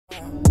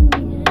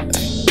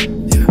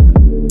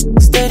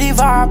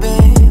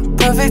vibing,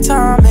 perfect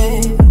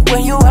timing.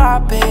 When you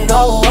hopping,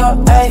 go up,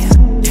 ayy.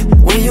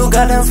 When you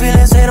got them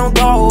feelings, they don't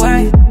go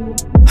away.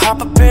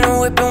 Hop up in a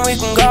whip and we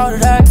can go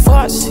today.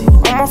 Fussy,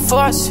 on my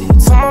fussy.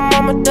 Tell my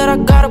mama that I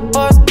got a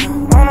bust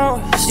on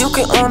her wrist. You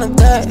can own it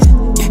that,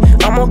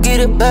 yeah. I'ma get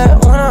it back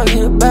when I get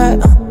it back.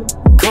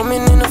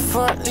 Coming in the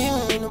front,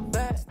 leaving in the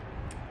back.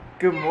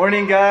 Good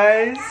morning,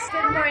 guys.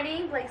 Good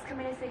morning. Blake's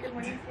coming to say good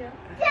morning to you.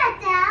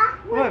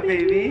 What,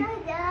 baby?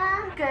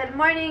 Good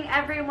morning,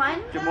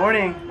 everyone. Good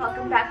morning.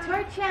 Welcome back to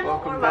our channel.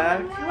 Welcome back.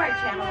 Welcome to our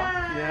channel.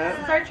 Yeah.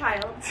 This is our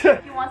child.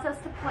 He wants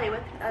us to play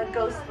with a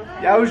ghost with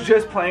him. Yeah, I was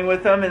just playing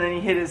with him, and then he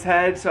hit his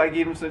head, so I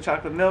gave him some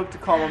chocolate milk to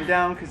calm him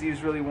down because he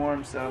was really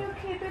warm. So. Are you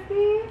okay,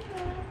 baby?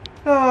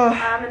 Oh.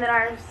 And then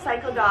our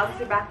psycho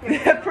dogs are back there.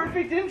 Yeah,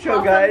 perfect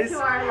intro, Welcome guys.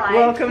 to our life.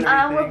 Welcome.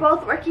 We're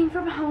both working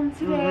from home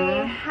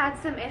today. Had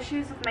some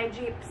issues with my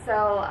Jeep,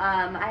 so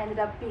I ended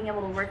up being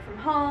able to work from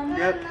home.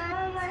 Yep. It's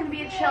gonna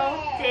be a chill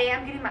day.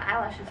 I'm getting my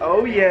eyelashes.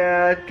 Oh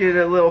yeah, get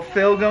a little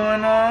fill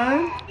going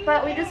on.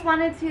 But we just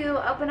wanted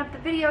to open up the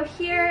video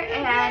here,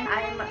 and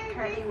I'm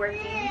currently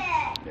working.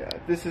 Yeah,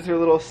 this is her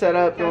little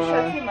setup Don't going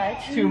show on. too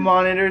much. 2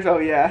 monitors. Oh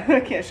yeah, I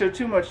can't show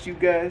too much to you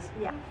guys.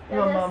 Yeah.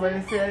 Your mama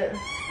is it.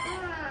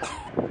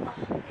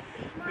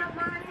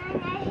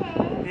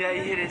 Yeah, he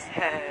hit his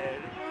head.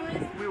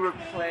 We were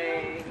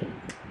playing.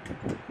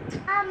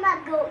 I'm a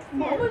ghost.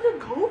 Mama's a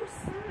ghost?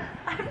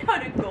 I'm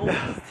not a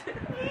ghost.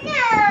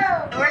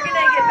 No. We're gonna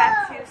get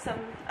back to some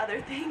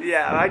other things.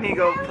 Yeah, I need to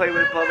go play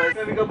with Bubba.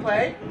 Can we go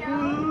play?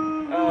 No.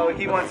 Oh,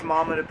 he wants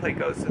Mama to play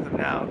Ghost with him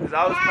now because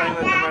I was playing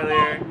with him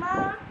earlier.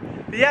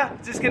 But yeah,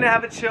 just gonna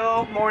have a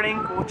chill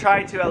morning. We'll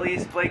try to at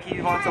least.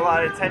 Blakey wants a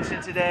lot of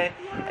attention today.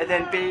 And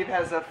then Babe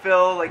has a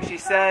fill, like she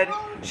said.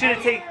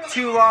 Shouldn't take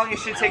too long. It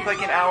should take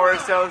like an hour or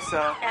so.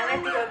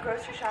 And we have to go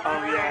grocery shopping.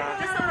 Oh, yeah.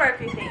 Just over a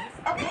few things.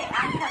 Okay,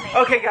 I'm coming.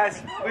 Okay,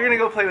 guys, we're gonna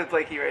go play with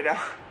Blakey right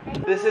now.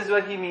 This is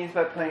what he means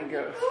by playing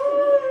Ghost.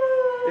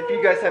 If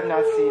you guys have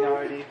not seen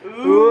already.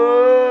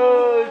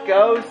 Ooh,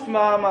 Ghost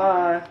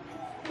Mama.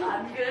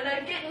 I'm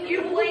gonna get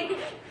you, Blake.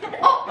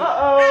 Oh.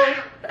 Uh-oh.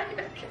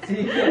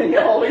 See, he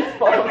always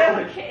falls.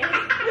 Okay.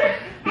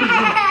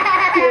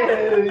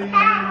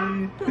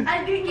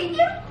 I'm gonna get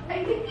you. I'm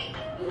gonna get you.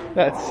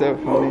 That's so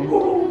funny.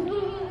 Whoa.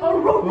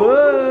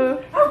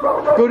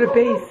 Go to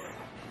base.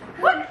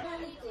 What?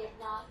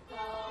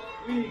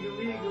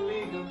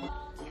 Legal.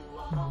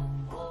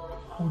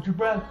 Hold your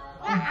breath.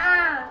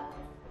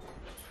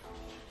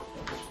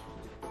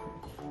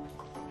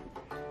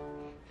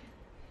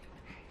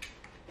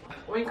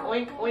 Oink,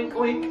 oink, oink,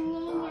 oink.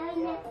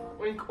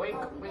 Oink,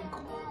 oink, oink.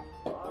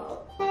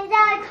 Is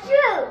that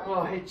true?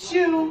 Oh, hey,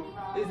 chew.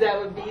 Is that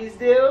what bees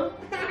do?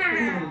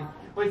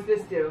 What's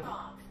this do?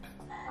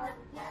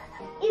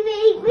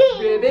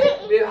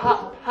 Ribbit,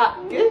 hop,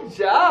 hop. Good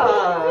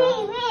job.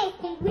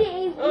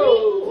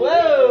 Oh,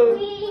 whoa.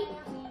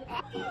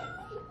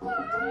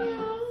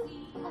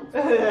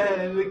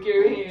 Look at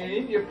your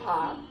hand, your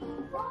paw.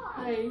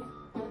 Hi, you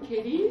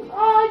kitty.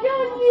 Oh,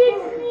 don't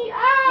miss me.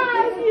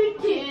 Ah, you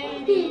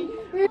kitty.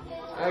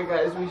 Alright,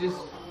 guys, we just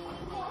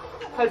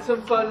had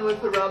some fun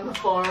with around the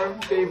farm.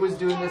 Babe was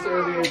doing this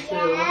earlier too.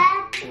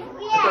 I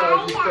thought I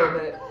would just film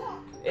it.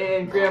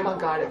 And Grandma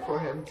got it for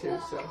him too,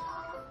 so.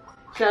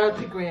 Shout out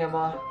to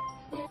Grandma.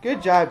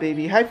 Good job,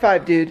 baby. High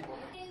five, dude.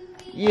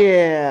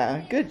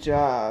 Yeah, good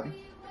job.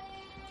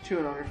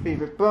 Chewing on her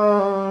favorite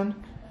bone.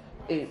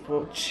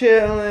 April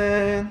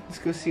chilling. Let's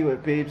go see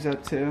what Babe's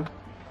up to.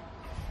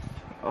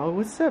 Oh,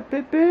 what's up,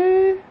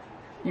 baby?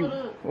 You,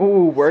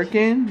 ooh,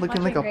 working?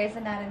 Looking like a... Grey's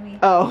Anatomy.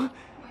 Oh.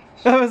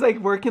 I was like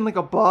working like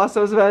a boss, I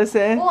was about to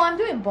say. Well, I'm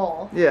doing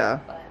both. Yeah.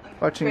 But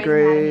Watching Grey's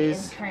Grey's. Anatomy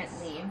is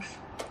currently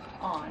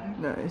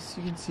on. Nice.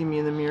 You can see me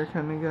in the mirror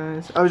kind of,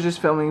 guys. I was just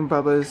filming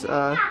Bubba's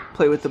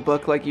play with the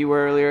book like you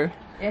were earlier.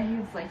 Yeah, he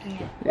was liking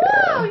it. Yeah.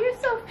 Whoa, you're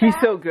so fast. He's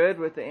so good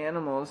with the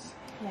animals.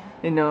 Yeah.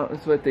 He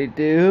knows what they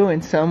do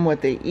and some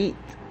what they eat.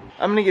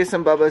 I'm gonna give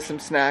some Bubba some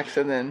snacks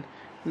and then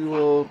we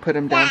will put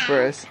him down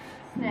for a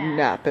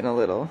nap in a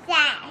little.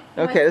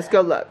 Okay, let's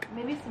go look.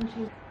 Maybe some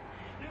cheese.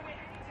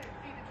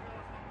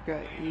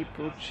 Got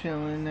April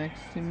chilling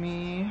next to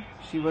me.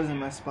 She was in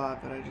my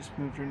spot, but I just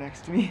moved her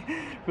next to me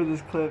for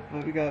this clip.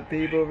 But we got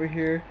Babe over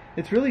here.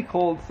 It's really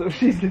cold, so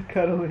she's just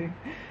cuddling.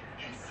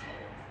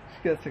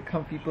 She got some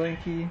comfy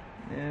blankie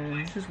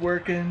and just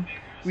working.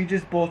 We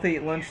just both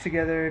ate lunch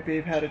together.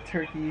 Babe had a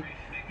turkey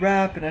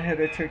wrap and I had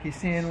a turkey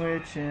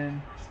sandwich,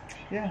 and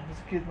yeah, it was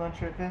a good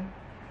lunch right there.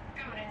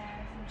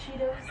 Some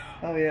Cheetos.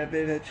 Oh yeah,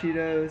 Babe had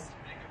Cheetos.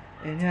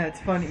 And yeah, it's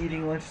fun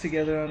eating lunch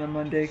together on a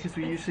Monday because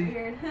we we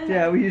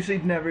usually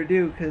never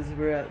do because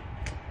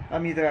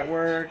I'm either at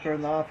work or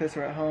in the office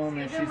or at home,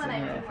 and she's in Even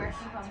when her I office. work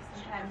from home,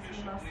 sometimes we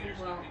mostly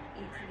won't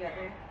eat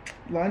together.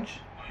 Lunch?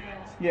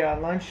 Yeah. Yeah,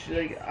 lunch.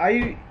 Like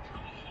I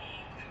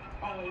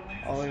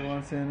Ollie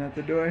wants in at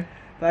the door.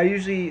 But I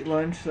usually eat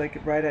lunch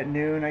like right at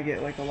noon. I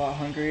get like a lot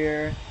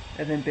hungrier,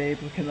 and then Babe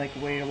can like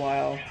wait a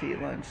while to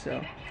eat lunch.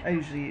 So I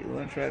usually eat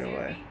lunch right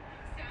away.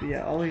 But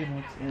yeah, Ollie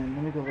wants in.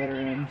 Let me go let her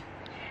in.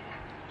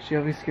 She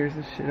always scares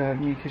the shit out of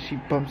me because she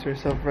bumps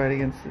herself right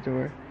against the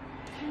door.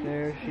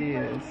 There she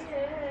is.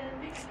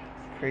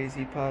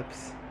 Crazy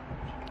pups.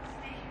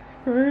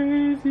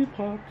 Crazy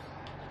pups.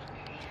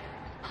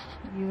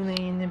 You lay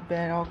in the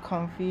bed all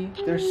comfy.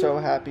 They're so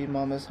happy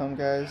Mama's home,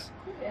 guys.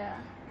 Yeah.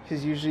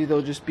 Because usually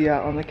they'll just be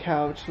out on the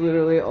couch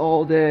literally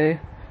all day.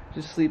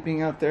 Just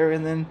sleeping out there,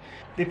 and then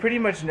they pretty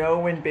much know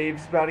when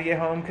Babe's about to get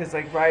home, because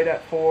like right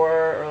at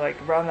 4 or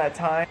like around that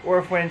time, or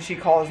if when she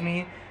calls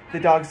me, the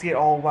dogs get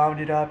all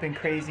wounded up and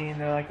crazy, and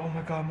they're like, oh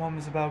my god, Mom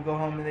is about to go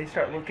home, and they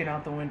start looking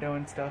out the window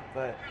and stuff.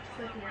 But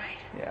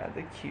yeah,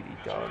 the cutie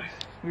dogs.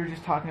 We were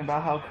just talking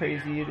about how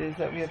crazy it is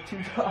that we have 2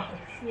 dogs.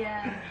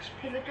 Yeah,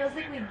 because it feels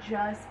like we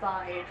just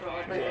bought April,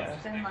 but Yeah.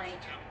 it's been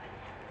like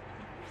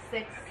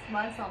 6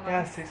 months almost.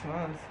 Yeah, 6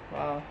 months.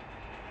 Wow.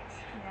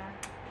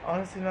 Yeah.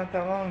 Honestly, not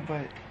that long,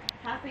 but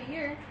Half a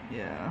year.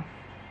 yeah.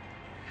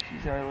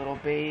 She's our little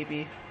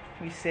baby.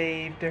 We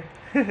saved her.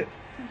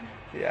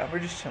 Yeah, we're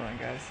just chilling,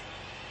 guys.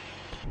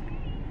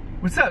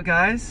 What's up,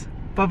 guys?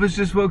 Bubba's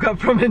just woke up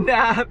from a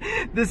nap.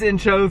 This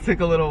intro took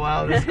a little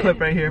while, this clip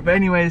right here. But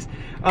anyways,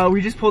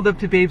 we just pulled up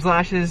to Babe's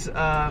Lashes,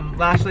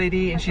 lash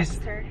lady, and she's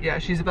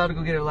about to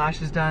go get her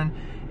lashes done.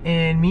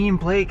 And me and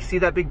Blake, see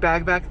that big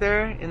bag back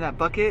there in that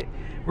bucket?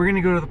 We're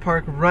gonna go to the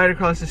park right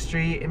across the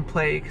street and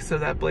play so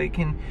that Blake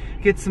can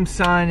get some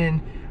sun,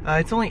 and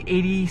it's only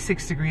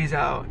 86 degrees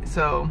out,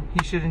 so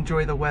he should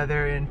enjoy the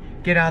weather and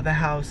get out of the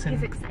house. And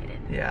He's excited.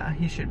 yeah,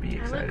 he should be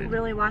excited. I look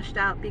really washed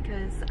out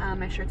because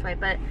my shirt's white,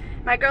 but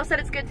my girl said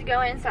it's good to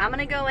go in, so I'm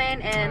gonna go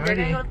in and they're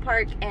gonna go to the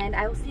park, and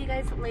I will see you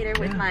guys later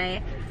with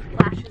my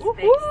lashes fixed.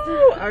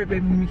 Alright,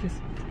 baby, give me a kiss.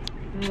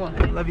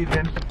 Mwah. Love you,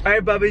 Ben.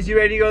 Alright, Bubba's, you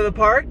ready to go to the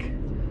park?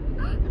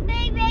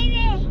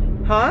 Baby.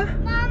 Huh?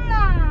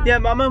 Mama. Yeah,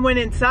 Mama went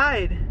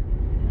inside.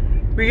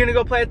 Were you gonna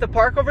go play at the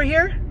park over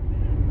here?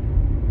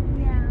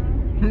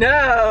 No.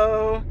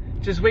 No!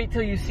 Just wait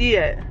till you see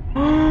it.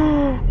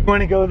 You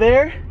wanna go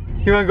there?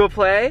 You wanna go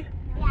play?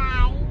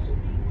 Daddy.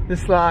 The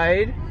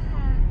slide?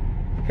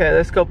 Okay,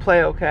 let's go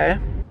play, okay?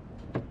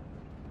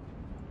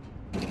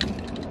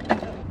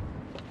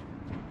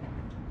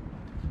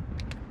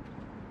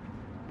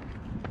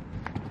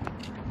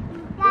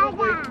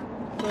 Dada.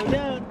 Slow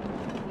down.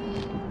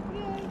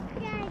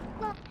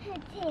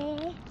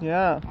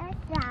 Yeah.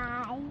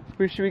 Outside.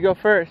 Where should we go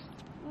first?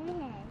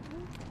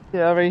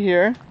 Yeah, right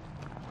here.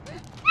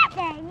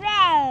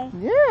 Ray.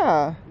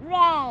 Yeah.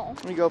 Ray.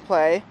 We go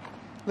play.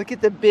 Look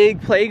at the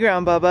big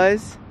playground,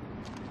 Bubba's.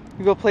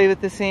 We go play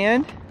with the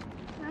sand.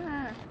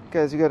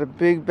 Guys, we got a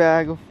big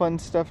bag of fun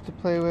stuff to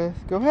play with.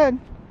 Go ahead.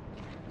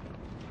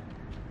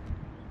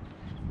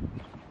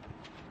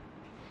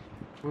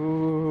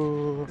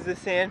 Ooh. Does the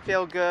sand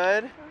feel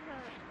good?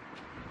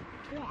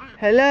 Yeah.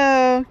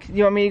 Hello.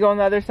 You want me to go on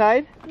the other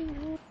side?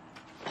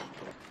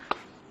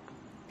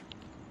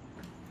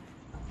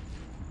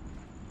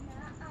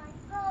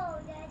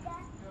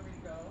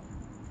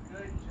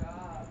 Good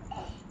job.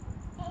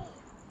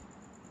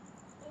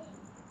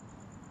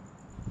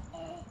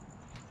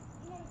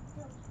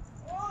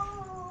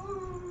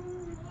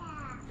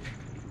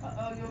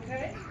 Uh-oh, you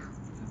okay?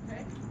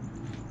 Okay.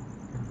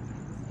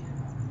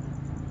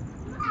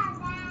 You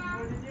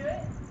want to do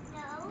it?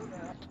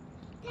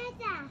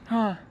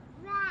 Huh.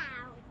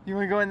 You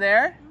want to go in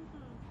there?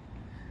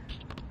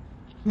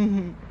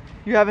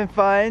 You having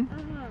fun?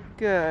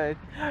 Good.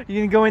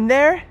 You gonna go in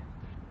there?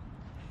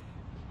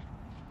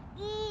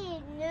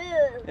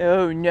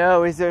 Oh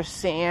no, is there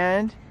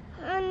sand?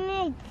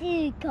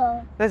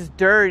 That's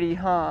dirty,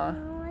 huh?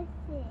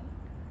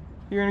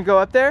 You're gonna go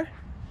up there?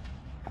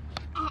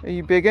 Are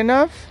you big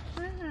enough?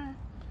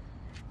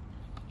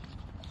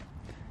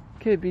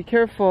 Okay, be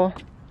careful.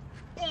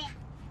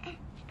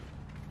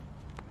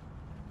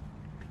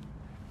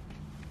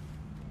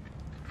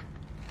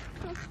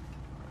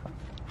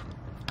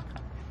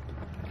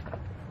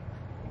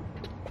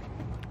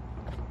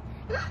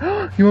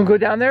 You wanna go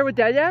down there with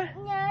Dada?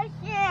 No,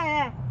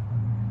 sir.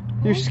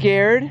 You're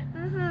scared?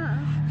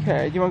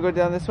 Okay, do you wanna go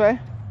down this way?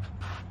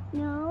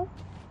 No.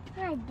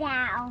 Right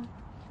down.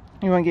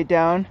 You wanna get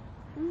down?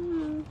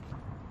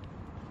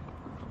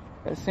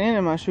 Got sand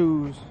in my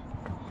shoes.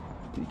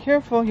 Be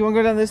careful. You wanna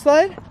go down this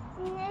slide?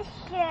 No,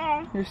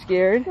 sir. You're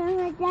scared?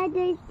 My dad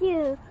is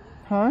too.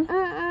 Huh?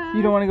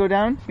 You don't wanna go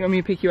down? You want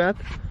me to pick you up?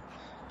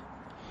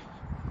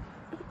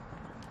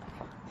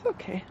 It's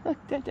okay. Look,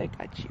 Dada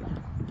got you.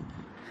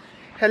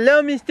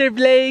 Hello, Mr.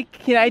 Blake.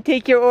 Can I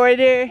take your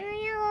order?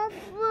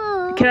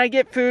 Can I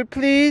get food,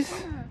 please?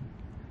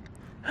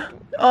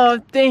 Oh,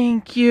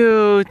 thank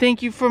you.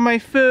 Thank you for my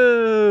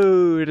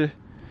food.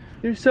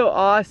 You're so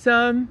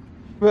awesome.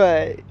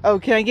 Right. Oh,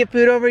 can I get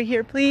food over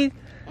here, please?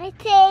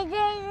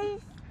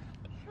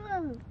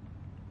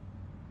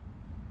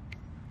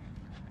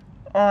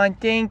 Oh,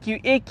 thank you.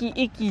 Icky,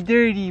 icky,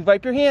 dirty.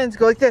 Wipe your hands.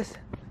 Go like this.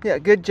 Yeah,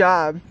 good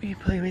job. You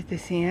play with the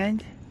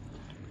sand?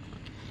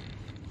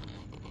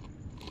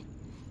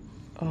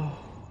 Oh,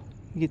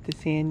 you get the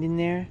sand in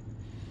there?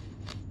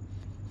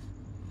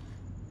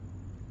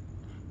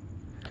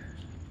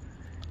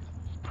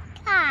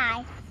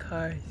 Hi.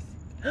 Cars.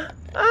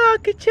 Oh,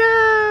 good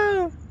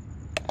job!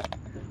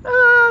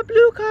 Oh,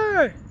 blue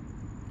car!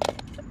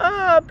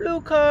 Ah,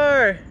 blue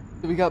car.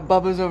 We got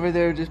Bubba's over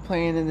there just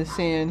playing in the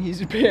sand. He's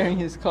repairing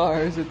his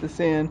cars with the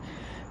sand.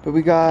 But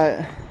we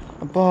got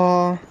a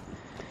ball,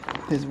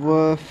 his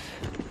woof.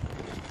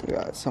 We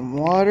got some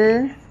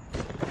water,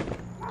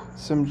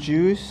 some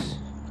juice.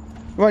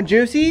 You want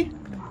juicy?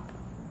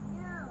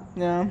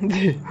 No.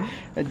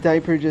 A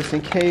diaper just in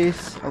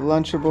case, a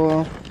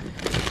Lunchable,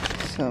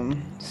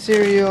 some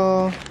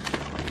cereal,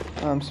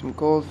 some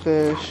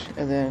goldfish,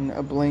 and then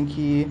a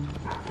blankie,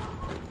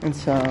 and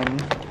some,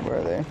 where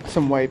are they?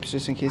 Some wipes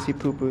just in case he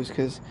poo-poos,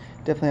 because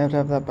definitely have to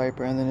have that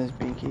diaper, and then his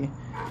binky.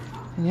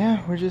 And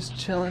yeah, we're just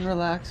chilling,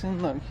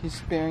 relaxing. Look, he's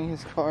sparing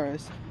his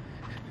cars.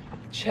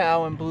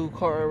 Chow and blue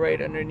car are right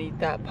underneath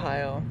that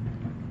pile.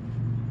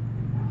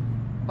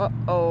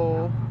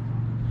 Uh-oh.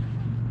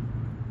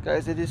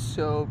 Guys, it is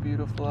so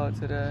beautiful out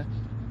today.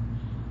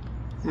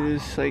 It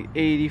is like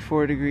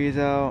 84 degrees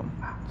out.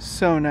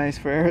 So nice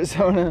for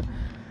Arizona,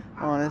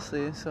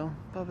 honestly. So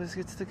Bubba's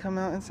gets to come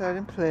out inside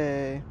and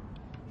play.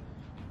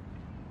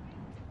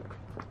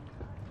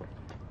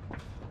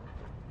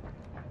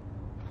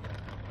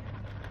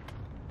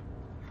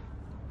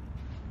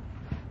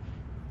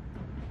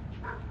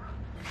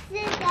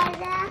 Sit,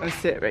 Dada. I'll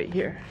sit right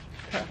here.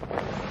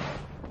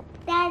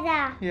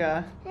 Dada.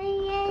 Yeah.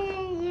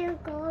 You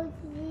go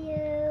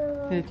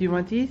to Hey, do you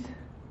want these?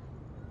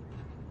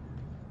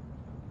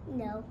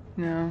 No.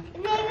 No.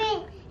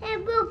 Maybe a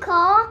blue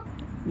car.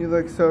 You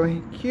look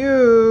so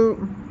cute.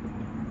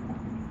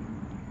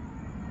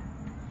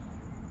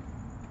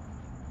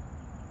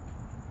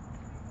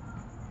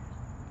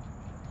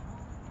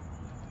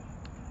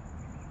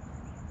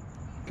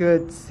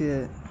 Good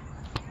sit.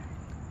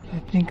 I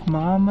think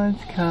Mama's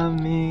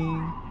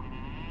coming.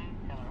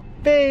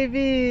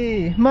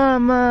 Baby!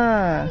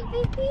 Mama!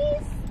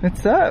 Babies.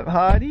 What's up,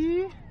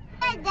 hottie?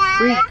 Dada.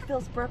 Wait. It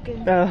feels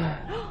broken. The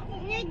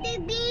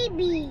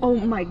baby. Oh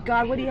my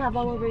god, what do you have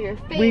all over your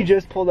face? We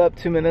just pulled up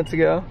 2 minutes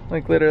ago.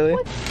 Like literally.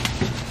 What?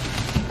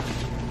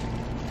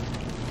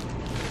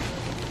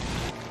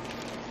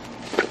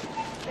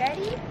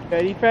 Ready?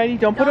 Ready, Freddy?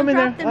 Don't put him in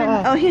there.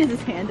 Oh, he has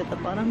his hand at the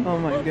bottom. Oh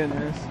my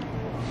goodness.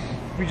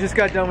 We just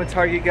got done with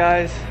Target,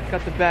 guys.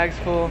 Got the bags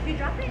full.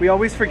 We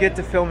always forget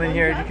to film in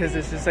here because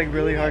it's just like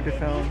really hard to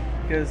film.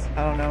 Because,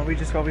 I don't know, we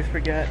just always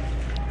forget.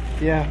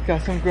 Yeah,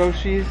 got some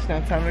groceries.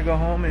 Now time to go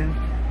home and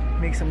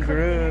make some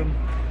grub.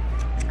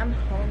 I'm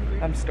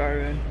hungry. I'm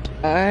starving.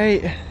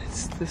 Alright,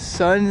 the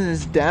sun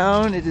is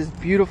down. It is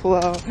beautiful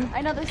out.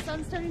 I know the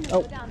sun's starting to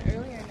go down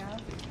earlier now.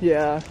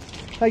 Yeah,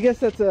 I guess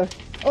that's a,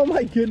 oh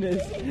my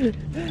goodness.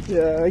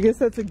 Yeah, I guess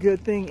that's a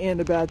good thing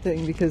and a bad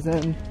thing because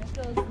then,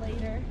 It goes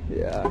later.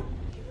 yeah.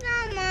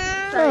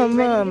 Mama. Oh,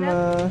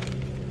 Mama.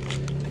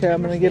 Okay,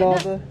 I'm gonna get all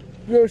the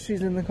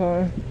groceries in the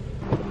car.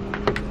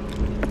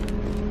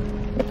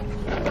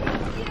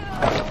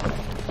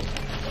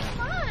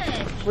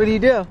 What do you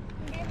do?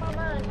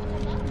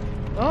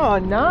 Oh,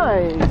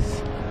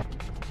 nice.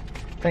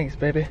 Thanks,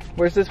 baby.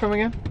 Where's this from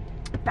again?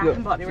 Bath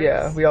and Body Works.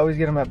 Yeah, we always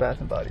get them at Bath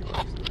and Body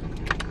Works.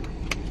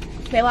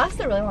 They last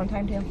a really long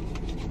time too.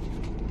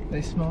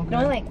 They smell good. They're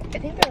only like, I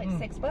think they're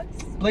like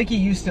 $6. Blakey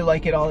used to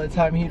like it all the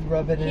time. He'd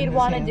rub it in He'd his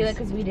want to hands. do it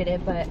because we did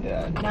it, but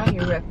Yeah. now he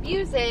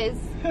refuses.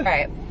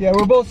 Alright, Yeah,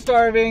 we're both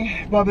starving.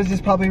 Bubba's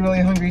is probably really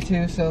hungry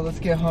too, so let's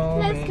get home.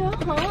 let's and go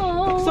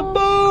home. some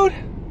food.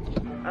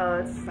 Oh,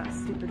 it's not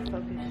stupid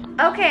focus.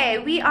 Okay,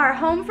 we are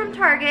home from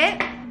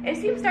Target. It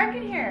seems dark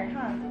in here,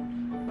 huh?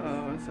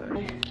 Oh,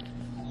 sorry.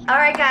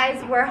 Alright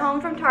guys, we're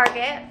home from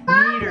Target.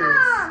 Meters.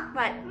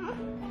 What?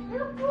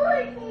 The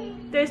pussy.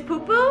 There's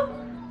poo-poo?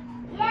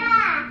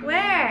 Yeah.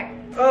 Where?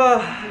 Oh.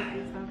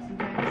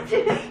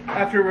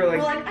 After we're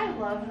like, I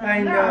love them.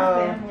 I They're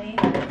our know. family.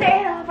 They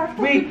have our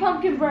fucking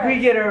pumpkin bread. we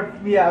get our,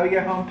 yeah, we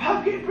get home.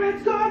 Pumpkin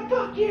bread's gone,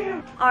 fuck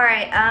you.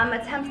 Alright,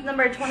 attempt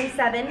number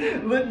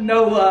 27.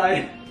 No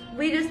lie.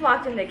 We just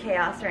walked into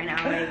chaos right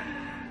now. Like,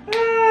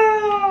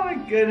 Oh my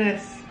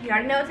goodness. you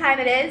already know what time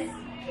it is.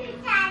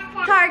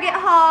 Target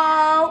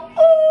haul.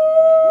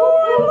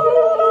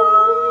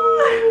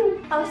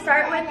 Ooh. I'll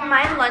start with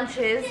my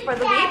lunches for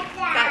the week.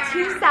 Got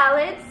 2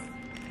 salads.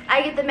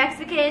 I get the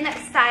Mexican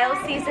style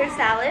Caesar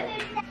salad.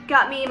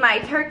 Got me my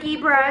turkey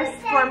breast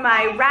for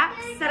my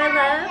wraps that I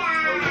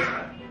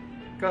love.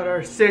 Got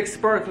our 6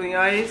 sparkling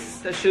ice.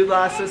 That should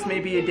last us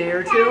maybe a day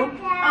or 2. Oh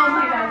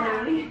my god,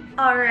 literally.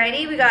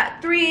 Alrighty, we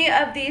got 3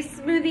 of these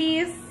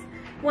smoothies.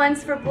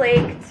 One's for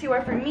Blake, 2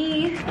 are for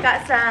me.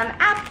 Got some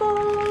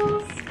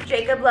apples.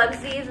 Jacob loves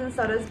these and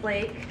so does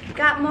Blake.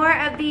 Got more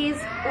of these,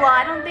 well,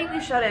 I don't think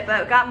we showed it,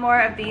 but got more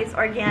of these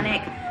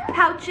organic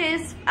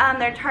pouches.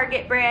 They're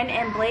Target brand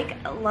and Blake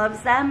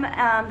loves them.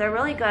 They're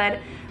really good.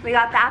 We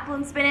got the apple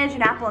and spinach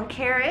and apple and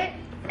carrot.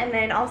 And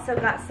then also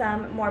got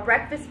some more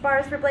breakfast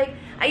bars for Blake.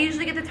 I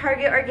usually get the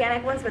Target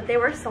organic ones, but they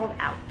were sold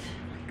out.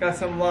 Got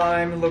some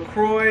lime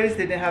LaCroix.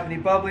 They didn't have any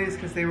bubblies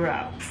because they were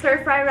out.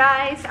 Stir fry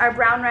rice, our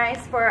brown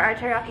rice for our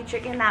teriyaki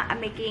chicken that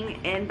I'm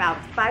making in about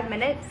 5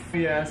 minutes.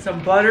 Yeah,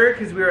 some butter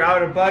because we were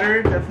out of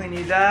butter. Definitely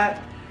need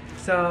that.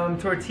 some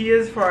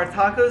tortillas for our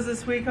tacos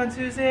this week on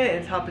Tuesday,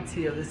 and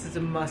tapatio. This is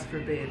a must for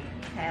Babe.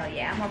 Hell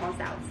yeah, I'm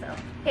almost out, so.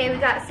 Okay, we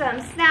got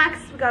some snacks.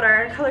 We got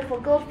our colorful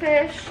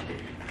goldfish.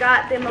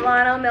 Got the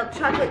Milano milk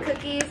chocolate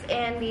cookies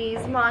and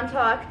these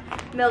Montauk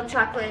milk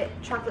chocolate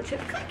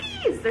chip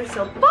cookies. They're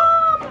so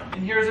bomb.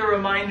 And here's a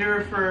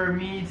reminder for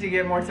me to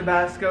get more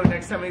Tabasco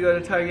next time we go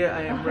to Target.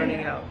 I am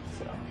running out.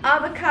 So.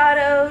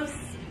 Avocados,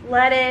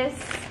 lettuce,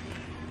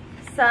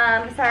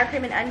 some sour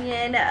cream and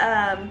onion,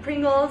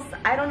 Pringles.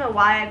 I don't know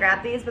why I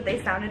grabbed these, but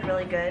they sounded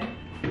really good.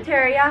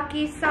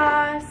 Teriyaki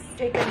sauce,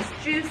 Jacob's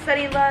juice that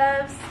he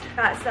loves.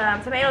 Got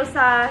some tomato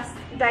sauce,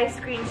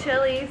 diced green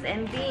chilies,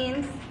 and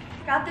beans.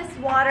 Got this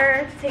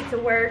water to take to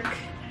work,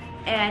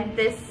 and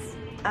this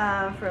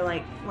for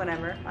like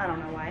whatever. I don't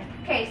know why.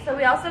 Okay, so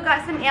we also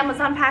got some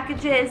Amazon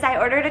packages. I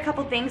ordered a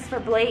couple things for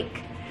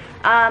Blake,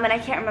 and I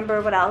can't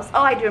remember what else.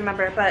 Oh, I do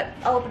remember, but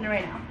I'll open it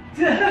right now.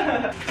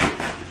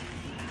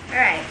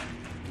 Alright,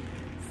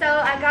 so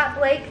I got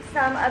Blake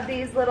some of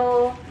these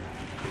little,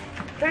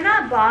 they're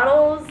not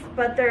bottles,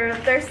 but they're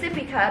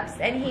sippy cups,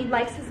 and he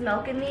likes his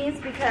milk in these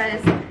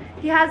because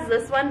he has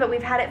this one, but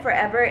we've had it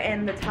forever,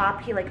 and the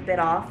top he like bit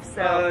off,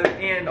 so.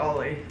 And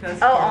Ollie.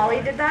 Oh,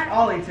 Ollie did that?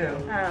 Ollie too.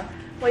 Oh.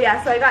 Well,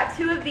 yeah, so I got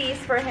 2 of these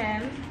for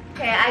him.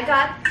 Okay, I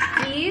got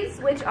these,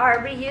 which are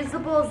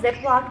reusable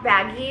Ziploc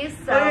baggies.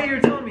 So, oh yeah, you were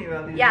telling me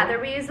about these. Yeah, they're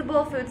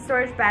reusable food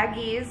storage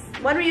baggies.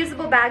 One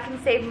reusable bag can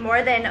save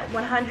more than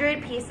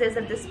 100 pieces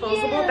of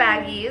disposable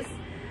baggies.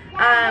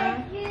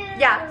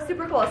 Yeah,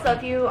 super cool. So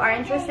if you are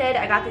interested,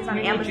 I got these on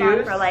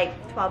Amazon for like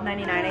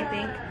 $12.99, I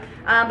think.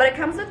 But it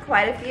comes with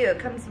quite a few. It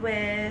comes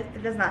with,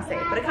 it does not say,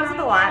 but it comes with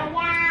a lot.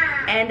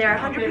 And they're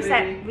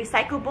 100%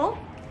 recyclable,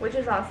 which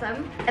is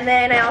awesome. And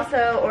then I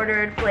also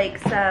ordered Blake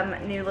some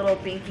new little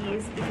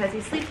binkies because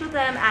he sleeps with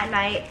them at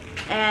night,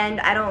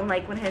 and I don't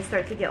like when his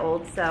start to get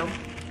old, so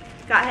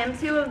got him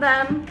 2 of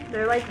them.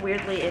 They're like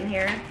weirdly in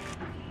here.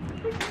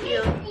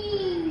 Cute.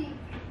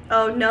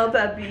 Oh no,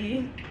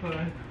 Bubby. What?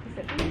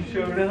 You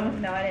showed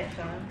him? No, I didn't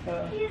show him.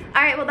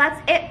 Alright, well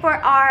that's it for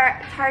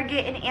our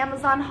Target and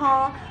Amazon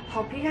haul.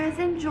 Hope you guys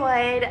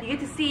enjoyed. You get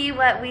to see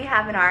what we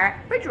have in our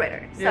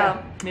refrigerator. So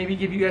yeah, maybe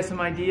give you guys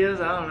some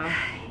ideas, I don't know.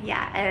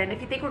 Yeah, and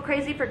if you think we're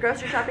crazy for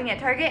grocery shopping at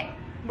Target,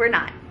 we're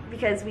not,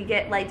 because we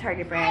get like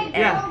Target brand,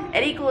 and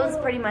it equals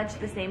pretty much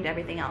the same to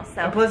everything else.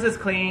 So and plus it's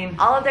clean.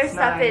 All of their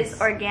stuff is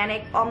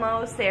organic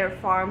almost. Their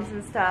farms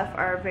and stuff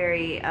are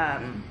very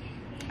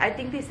I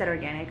think they said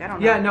organic. I don't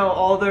know. Yeah, no,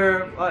 all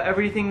their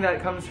everything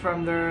that comes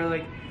from their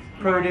like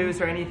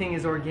produce or anything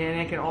is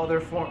organic, and all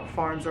their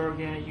farms are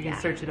organic. You can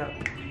search it up.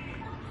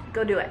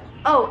 Go do it.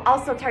 Oh,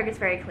 also Target's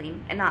very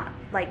clean and not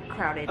like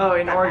crowded. Oh,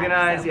 and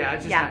organized. Yeah,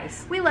 it's just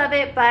nice. We love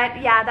it, but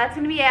yeah, that's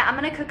gonna be it. I'm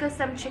gonna cook us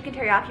some chicken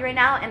teriyaki right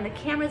now, and the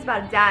camera's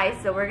about to die,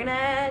 so we're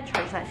gonna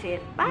charge that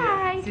shit. Bye.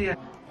 Yeah. See ya.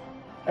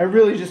 I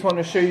really just want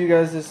to show you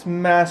guys this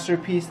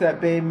masterpiece that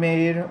Babe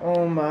made.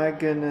 Oh my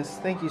goodness.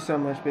 Thank you so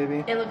much,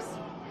 baby. It looks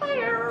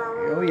fire.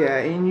 Oh yeah,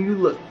 and you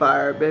look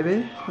fire,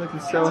 baby. Looking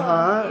so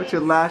hot with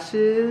your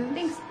lashes.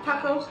 Thanks,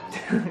 Taco.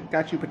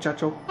 Got you,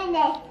 Pachacho.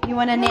 You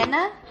want a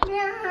nana?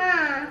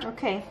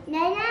 Okay.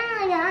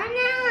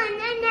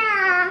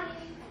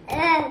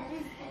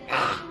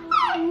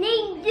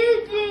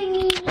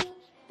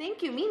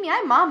 Thank you, Mimi.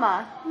 I'm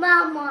Mama.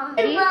 Mama.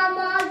 Ready?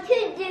 Mama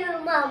to do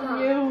Mama.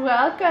 You're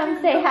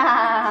welcome. Say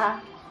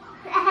ha.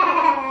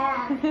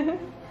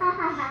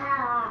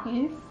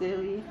 You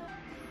silly.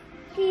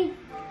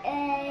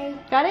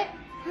 Got it?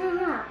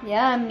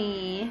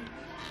 Yummy.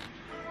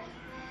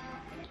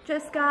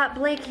 Just got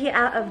Blakey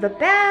out of the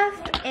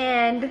bath,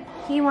 and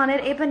he wanted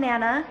a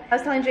banana. I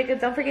was telling Jacob,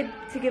 don't forget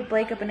to give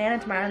Blake a banana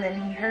tomorrow, and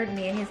then he heard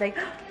me and he's like,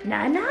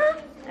 Nana?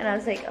 And I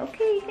was like,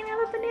 okay, you can have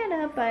a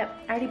banana, but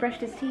I already brushed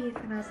his teeth,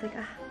 and I was like,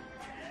 ah.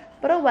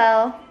 But oh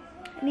well.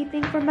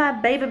 Anything for my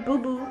baby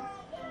boo-boo.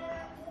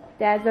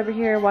 Dad's over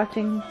here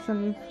watching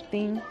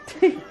something.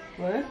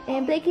 What?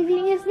 And Blakey's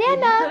eating his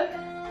nana.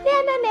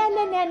 Nana,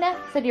 nana, nana.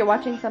 Said you're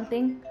watching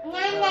something.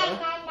 Nana,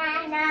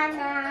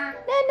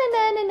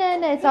 nana,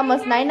 nana. It's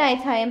almost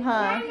night-night time,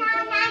 huh?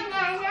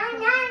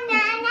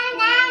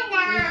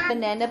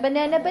 Banana,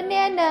 banana,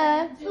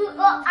 banana.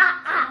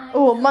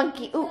 Oh,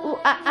 monkey. Ooh, ooh,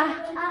 ah, ah.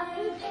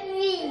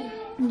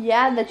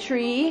 Yeah, the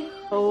tree.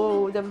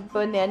 Oh, the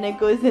banana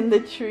goes in the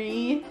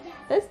tree.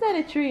 That's not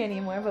a tree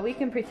anymore, but we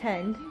can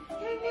pretend.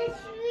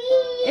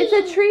 It's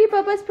a tree,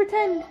 Bubba's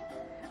pretend.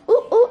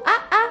 Ooh, ooh,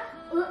 ah, ah.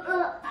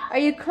 Are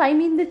you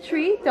climbing the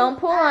tree? Don't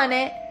pull on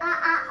it.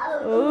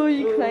 Oh,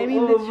 you're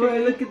climbing the tree. Boy,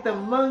 look at the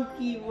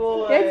monkey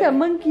boy. That's a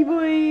monkey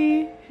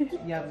boy.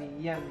 Yummy,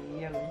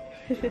 yummy, yummy.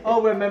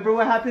 Oh, remember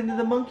what happened to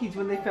the monkeys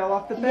when they fell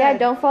off the bed? Yeah,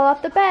 don't fall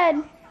off the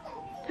bed.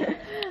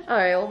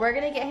 Alright, well, we're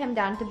going to get him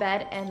down to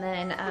bed and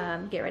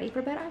then get ready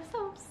for bed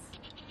ourselves.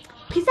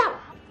 Peace out.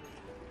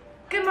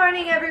 Good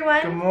morning,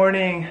 everyone. Good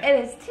morning.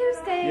 It is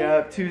Tuesday.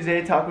 Yep,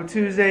 Tuesday, Taco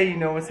Tuesday. You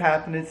know what's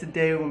happening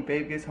today when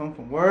babe gets home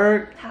from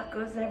work.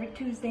 Tacos every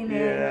Tuesday, man.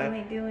 Yeah. You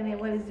ain't doing it.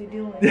 What is you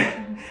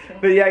doing?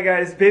 But yeah,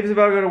 guys, babe's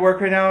about to go to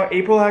work right now.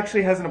 April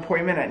actually has an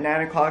appointment at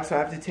 9 o'clock, so I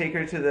have to take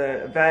her to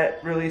the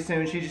vet really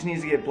soon. She just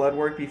needs to get blood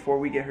work before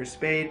we get her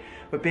spayed.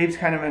 But babe's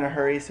kind of in a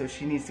hurry, so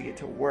she needs to get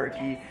to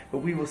worky. But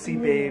we will see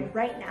babe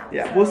right now.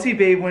 Yeah, so. we'll see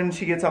babe when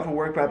she gets off of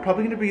work. But I'm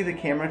probably gonna bring the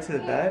camera to the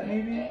vet,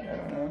 maybe. I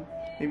don't know.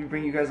 Maybe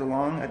bring you guys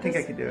along. I think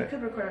I could do You it.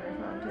 could record on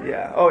your phone too.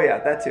 Yeah. Oh yeah,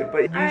 that too.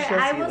 But All right,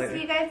 I will later.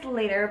 see you guys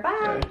later.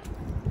 Bye.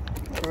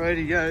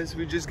 Alrighty guys,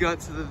 we just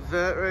got to the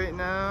vet right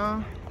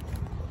now.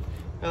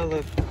 Gotta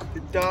let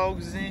the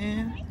dogs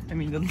in. I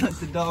mean, to let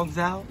the dogs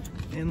out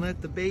and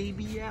let the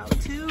baby out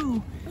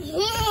too.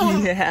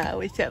 Yeah,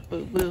 what's up,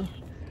 boo boo?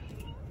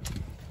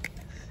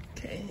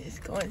 Okay, let's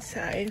go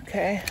inside.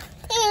 Okay.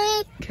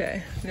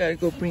 Okay, we gotta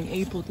go bring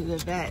April to the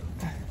vet.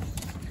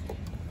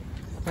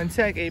 One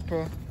sec,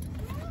 April.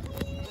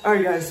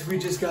 Alright guys, we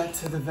just got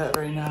to the vet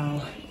right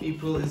now.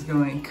 April is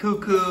going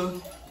cuckoo.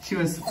 She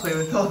wants to play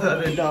with all the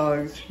other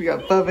dogs. We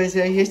got Bubba's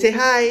right here. Say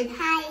hi.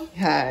 Hi.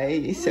 Hi,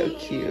 you're so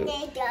cute.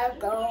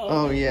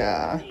 Oh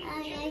yeah.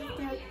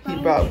 He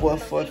brought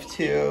Woof Woof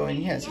too, and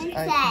he has his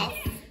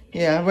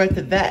Yeah, we're at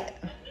the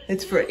vet.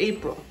 It's for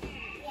April.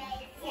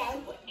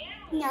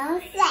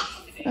 No sex.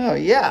 Oh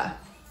yeah.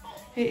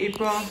 Hey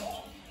April,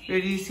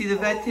 ready to see the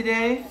vet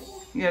today?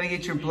 You gotta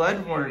get your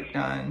blood work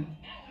done.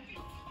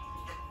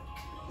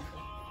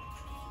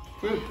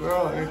 Good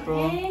girl,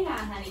 April. Hang on,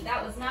 honey.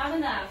 That was not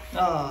enough.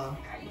 Oh.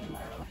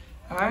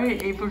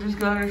 Alright, April just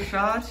got her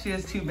shot. She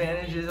has 2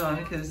 bandages on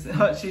because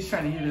she's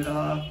trying to get it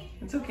off.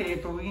 It's okay,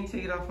 April. We can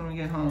take it off when we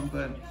get home,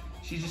 but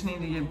she just needs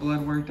to get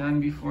blood work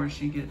done before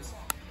she gets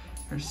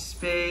her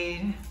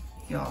spayed,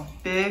 get all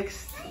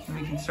fixed, and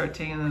we can start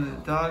taking her to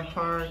the dog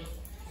park.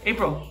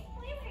 April,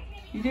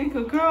 you did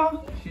good,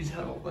 girl. She's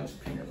had a whole bunch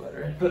of peanut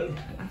butter, but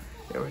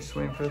yeah, we're just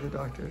waiting for the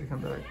doctor to come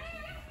back.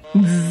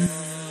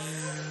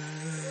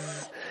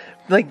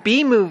 Like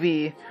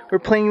B-movie. We're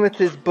playing with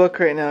this book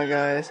right now,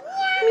 guys.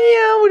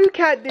 Meow, what do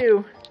cat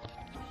do?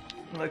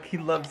 Look, he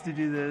loves to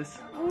do this.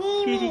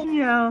 Kitty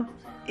meow.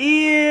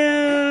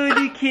 Ew,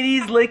 do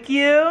kitties lick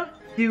you?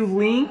 Do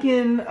Link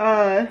and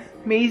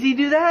Maisie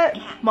do that?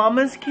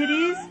 Mama's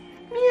kitties?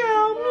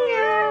 Meow,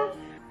 meow.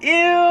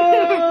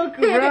 Ew,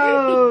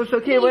 gross.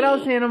 Okay, what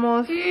else,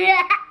 animals?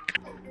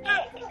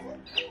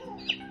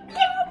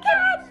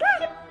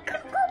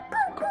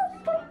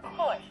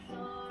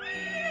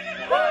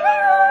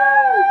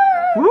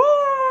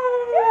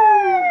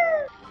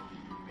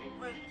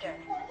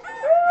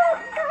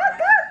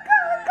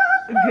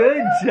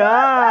 Good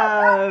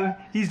job!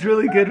 He's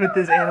really good with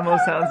his animal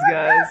sounds,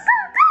 guys.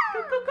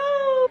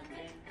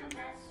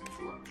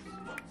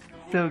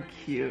 So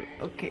cute.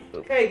 Okay.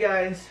 Okay,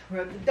 guys,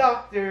 we're at the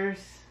doctor's.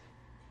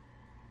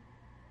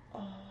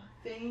 Oh,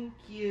 thank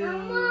you.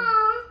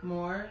 Mama.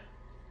 More?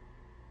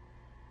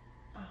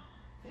 Oh,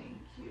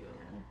 thank you.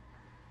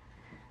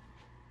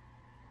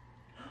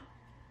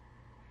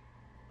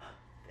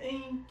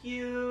 Thank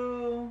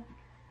you.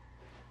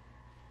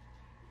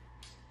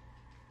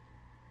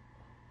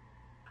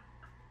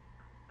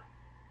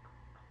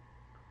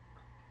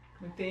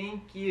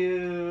 Thank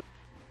you.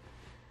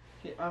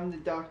 Okay, I'm the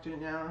doctor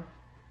now.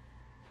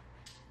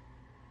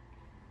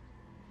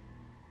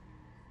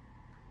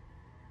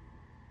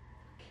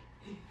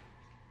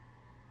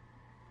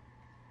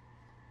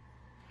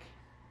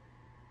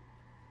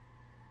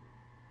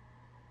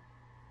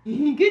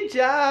 Good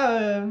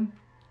job.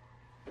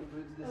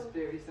 This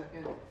very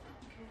second.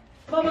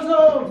 Mama's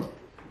home.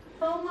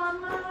 Oh,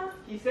 Mama.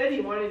 He said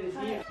he wanted to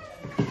see you.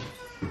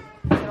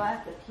 I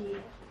have to pee.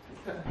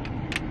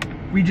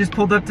 We just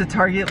pulled up to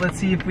Target. Let's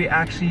see if we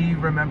actually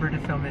remember to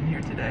film in here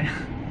today.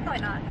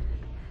 Probably not.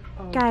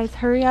 Guys,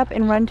 hurry up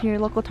and run to your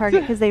local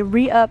Target because they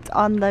re-upped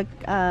on the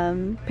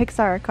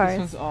Pixar cars. This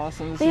one's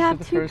awesome. This They is have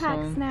the 2 first packs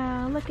one.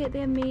 now. Look at, they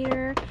have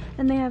Mater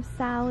and they have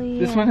Sally.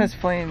 This one has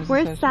flames.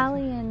 Where's This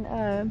Sally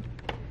and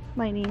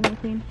Lightning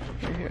McQueen?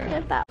 right here. Look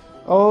at that.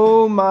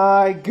 Oh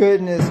my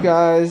goodness,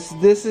 guys.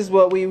 This is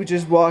what we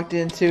just walked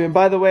into. And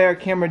by the way, our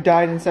camera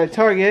died inside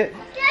Target.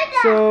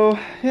 So,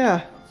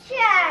 yeah.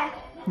 Chair.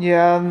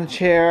 Yeah, on the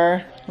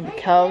chair, on the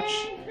couch.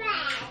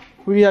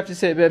 What do you have to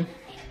say, babe?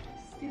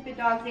 Stupid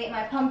dogs ate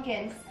my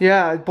pumpkins.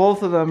 Yeah,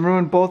 both of them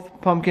ruined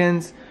both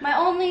pumpkins. My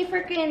only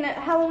freaking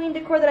Halloween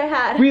decor that I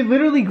had. We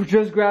literally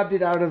just grabbed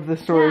it out of the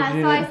storage Yeah, so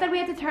unit. I said we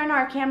had to turn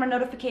our camera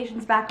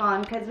notifications back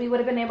on because we would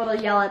have been able to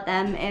yell at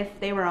them if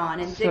they were on,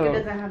 and Jacob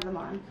doesn't have them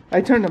on.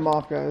 I turned them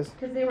off, guys.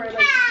 Because they were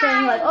like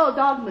saying like, oh,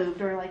 dog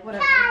moved, or like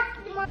whatever.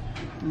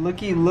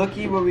 Looky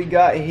what we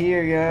got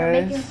here, We're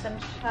guys. making some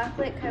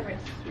chocolate covered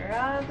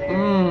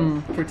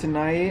strawberries. For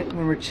tonight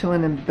when we're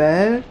chilling in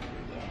bed.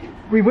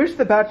 We wish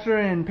The Bachelor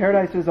in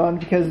Paradise was on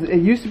because it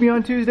used to be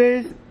on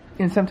Tuesdays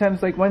and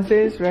sometimes like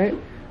Wednesdays, right?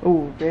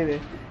 Oh,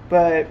 baby.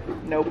 But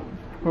nope.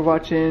 We're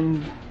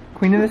watching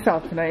Queen of the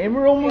South tonight, and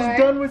we're almost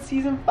done with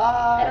season 5.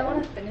 I don't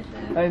want to finish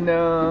it. I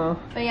know.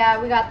 But yeah,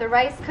 we got the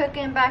rice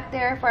cooking back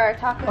there for our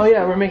tacos. Oh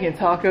yeah, we're making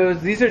tacos.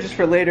 These are just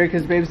for later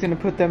because Babe's gonna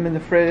put them in the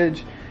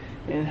fridge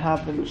and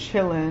have them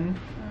chilling.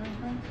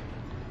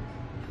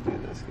 Look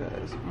at this,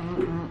 guys.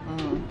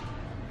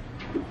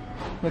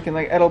 Looking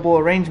like edible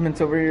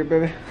arrangements over here,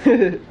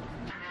 baby.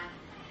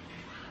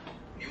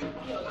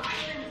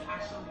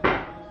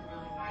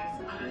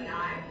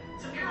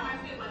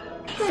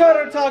 Got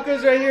our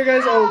tacos right here,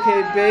 guys.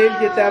 Okay, babe,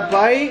 get that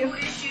bite.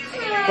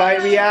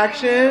 Bite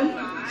reaction.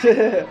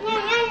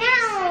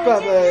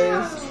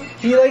 Bubba's.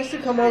 He likes to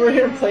come over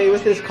here and play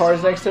with his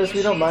cars next to us.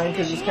 We don't mind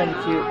because he's kind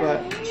of cute,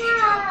 but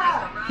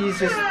he's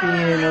just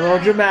being a little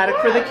dramatic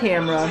for the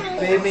camera.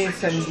 Babe made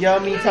some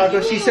yummy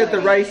tacos. She said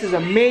the rice is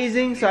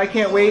amazing, so I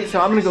can't wait. So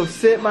I'm gonna go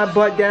sit my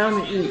butt down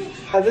and eat.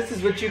 This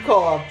is what you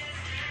call a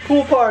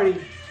pool party.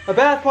 A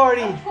bath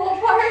party. A pool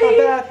party. A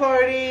bath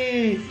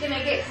party.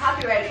 Gonna get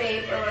copyright,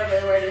 babe, or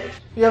whatever the word is.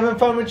 You having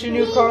fun with your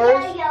new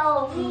cars?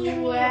 Wow.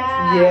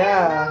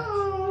 Yeah.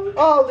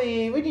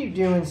 Ollie, what are you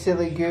doing,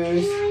 silly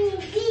goose?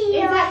 Is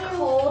that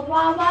cold,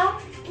 Wawa?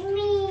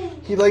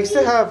 He likes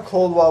to have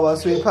cold Wawa,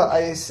 so we put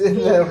ice in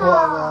the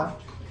Wawa.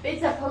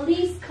 It's a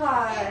police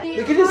car.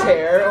 Look at his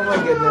hair. Oh my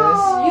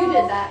goodness. You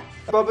did that.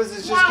 Bubba's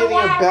is just getting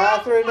a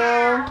bath right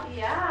now.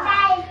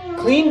 Yeah.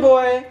 Clean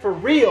boy, for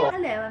real.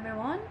 Hello,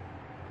 everyone.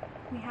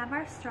 We have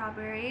our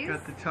strawberries.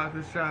 Got the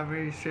chocolate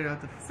strawberries straight out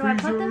the freezer. So I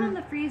put them in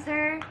the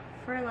freezer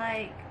for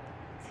like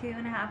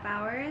 2.5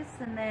 hours,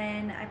 and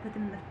then I put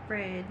them in the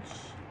fridge.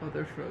 Oh,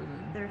 they're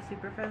frozen. They're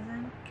super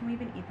frozen. Can we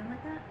even eat them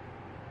like that?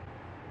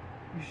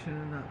 You should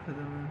have not put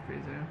them in the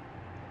freezer.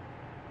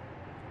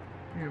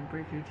 You're gonna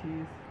break your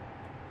teeth.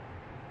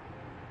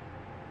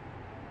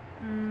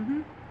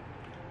 Mm-hmm.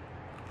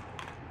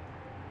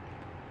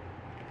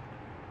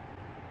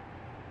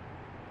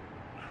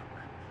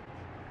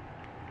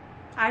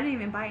 I didn't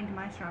even bite into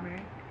my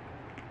strawberry.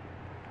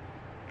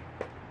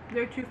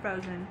 They're too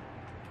frozen.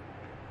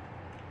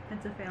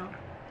 It's a fail.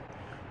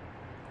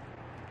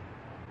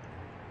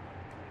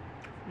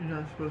 You're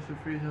not supposed to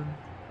freeze them.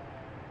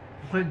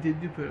 Why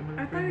did you put them in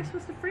the I thought you were freezer?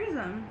 supposed to freeze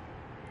them.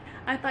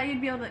 I thought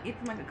you'd be able to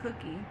eat them like a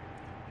cookie.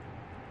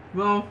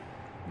 Well,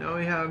 now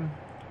we have...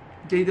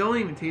 They don't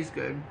even taste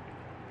good.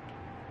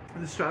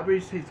 The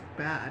strawberries taste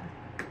bad.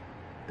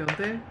 Don't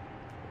they?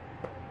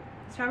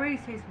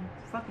 Strawberries taste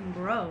fucking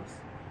gross.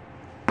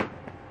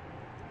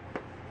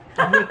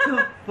 What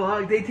the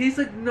fuck? They taste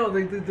like... No,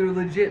 like they're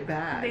legit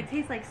bad. They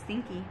taste like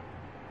stinky.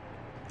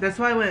 That's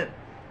why I went...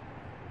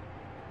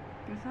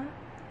 Is that?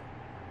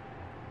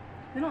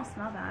 They don't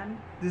smell bad.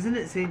 Doesn't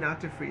it say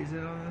not to freeze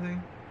it on the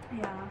thing?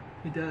 Yeah.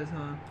 It does,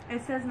 huh?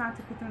 It says not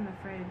to put them in the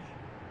fridge.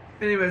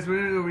 Anyways, we're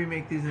gonna go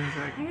remake these in a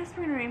sec. I guess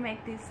we're gonna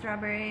remake these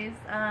strawberries.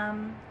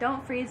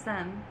 Don't freeze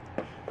them.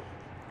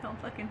 Don't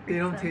fucking freeze them. They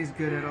don't taste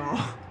good at all.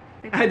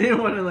 They I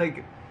didn't want to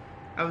like...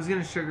 I was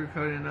gonna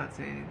sugarcoat it and not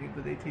say anything,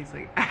 but they taste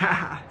like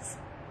ass.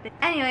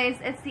 Anyways,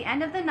 it's the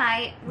end of the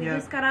night. We Yep.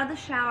 just got out of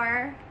the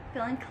shower,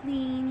 feeling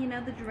clean, you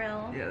know the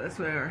drill. Yeah, that's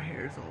why our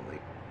hair's all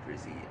like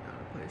frizzy and out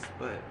of place.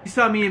 But you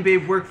saw me and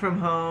Babe work from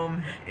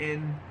home,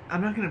 and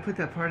I'm not gonna put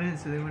that part in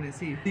so they wouldn't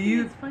see.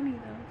 It's funny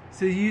though.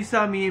 So you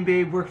saw me and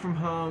Babe work from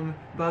home.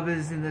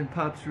 Bubba's and the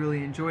pups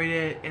really enjoyed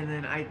it, and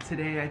then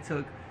today I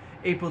took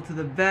April to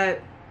the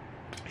vet.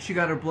 She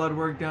got her blood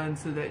work done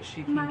so that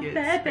she can get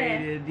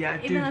spaded. Yeah,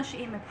 Even dude. though she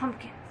ate my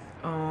pumpkins.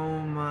 Oh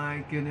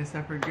my goodness,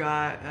 I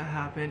forgot that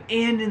happened.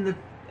 And in the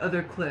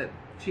other clip,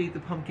 she ate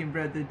the pumpkin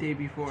bread the day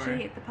before. She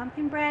ate the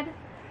pumpkin bread.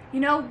 You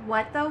know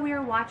what though? We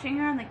were watching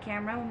her on the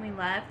camera when we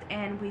left,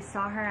 and we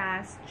saw her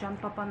ass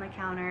jump up on the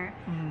counter.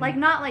 Like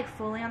not like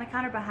fully on the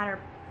counter, but had her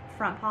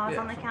front paws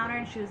on the counter,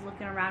 and she was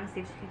looking around to see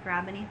if she could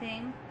grab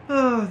anything.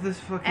 Oh, this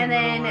fucking And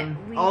then little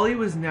one. Ollie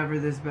was never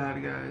this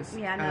bad, guys.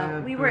 Yeah,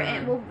 no, we were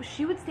in. Well,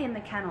 she would stay in the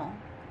kennel.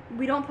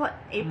 We don't put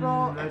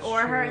April that's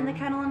or her in the true.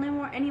 kennel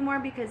anymore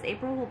because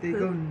April will They poop.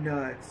 go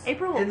nuts.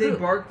 April will and poop. they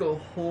bark the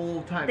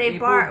whole time. They April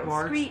bark,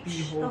 barks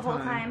screech the whole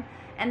time.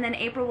 And then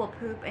April will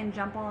poop and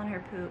jump all in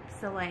her poop.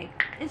 So like,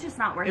 it's just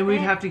not worth it. And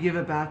we'd have to give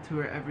a bath to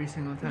her every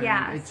single time.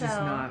 Yeah, it's so just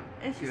not.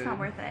 it's just good. not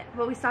worth it.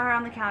 But we saw her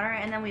on the counter,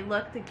 and then we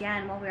looked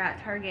again while we were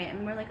at Target,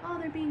 and we're like, oh,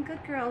 they're being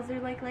good girls.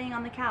 They're like laying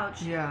on the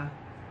couch. Yeah.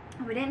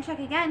 We didn't check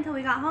again until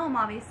we got home,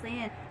 obviously.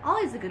 And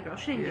Ollie's a good girl.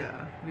 She didn't do it.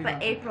 we But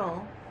don't-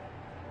 April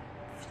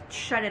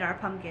shredded our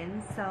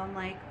pumpkins, so I'm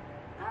like,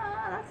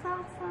 ah, that's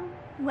awesome.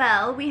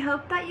 Well, we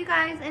hope that you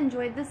guys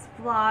enjoyed this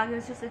vlog. It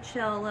was just a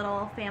chill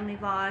little family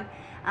vlog.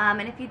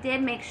 And if you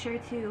did, make sure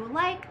to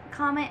like,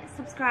 comment,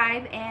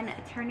 subscribe, and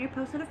turn your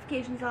post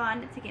notifications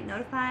on to get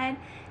notified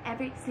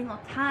every single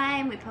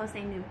time we post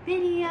a new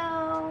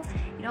video.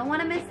 You don't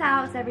want to miss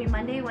out. It's every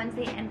Monday,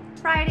 Wednesday, and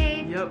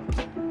Friday. Yep.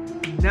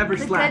 Never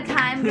It's a slack. good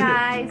time,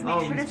 guys.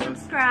 Make sure to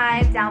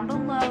subscribe down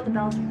below. The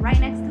bell's right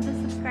next to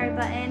the subscribe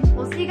button.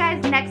 We'll see you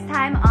guys next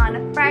time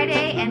on Friday.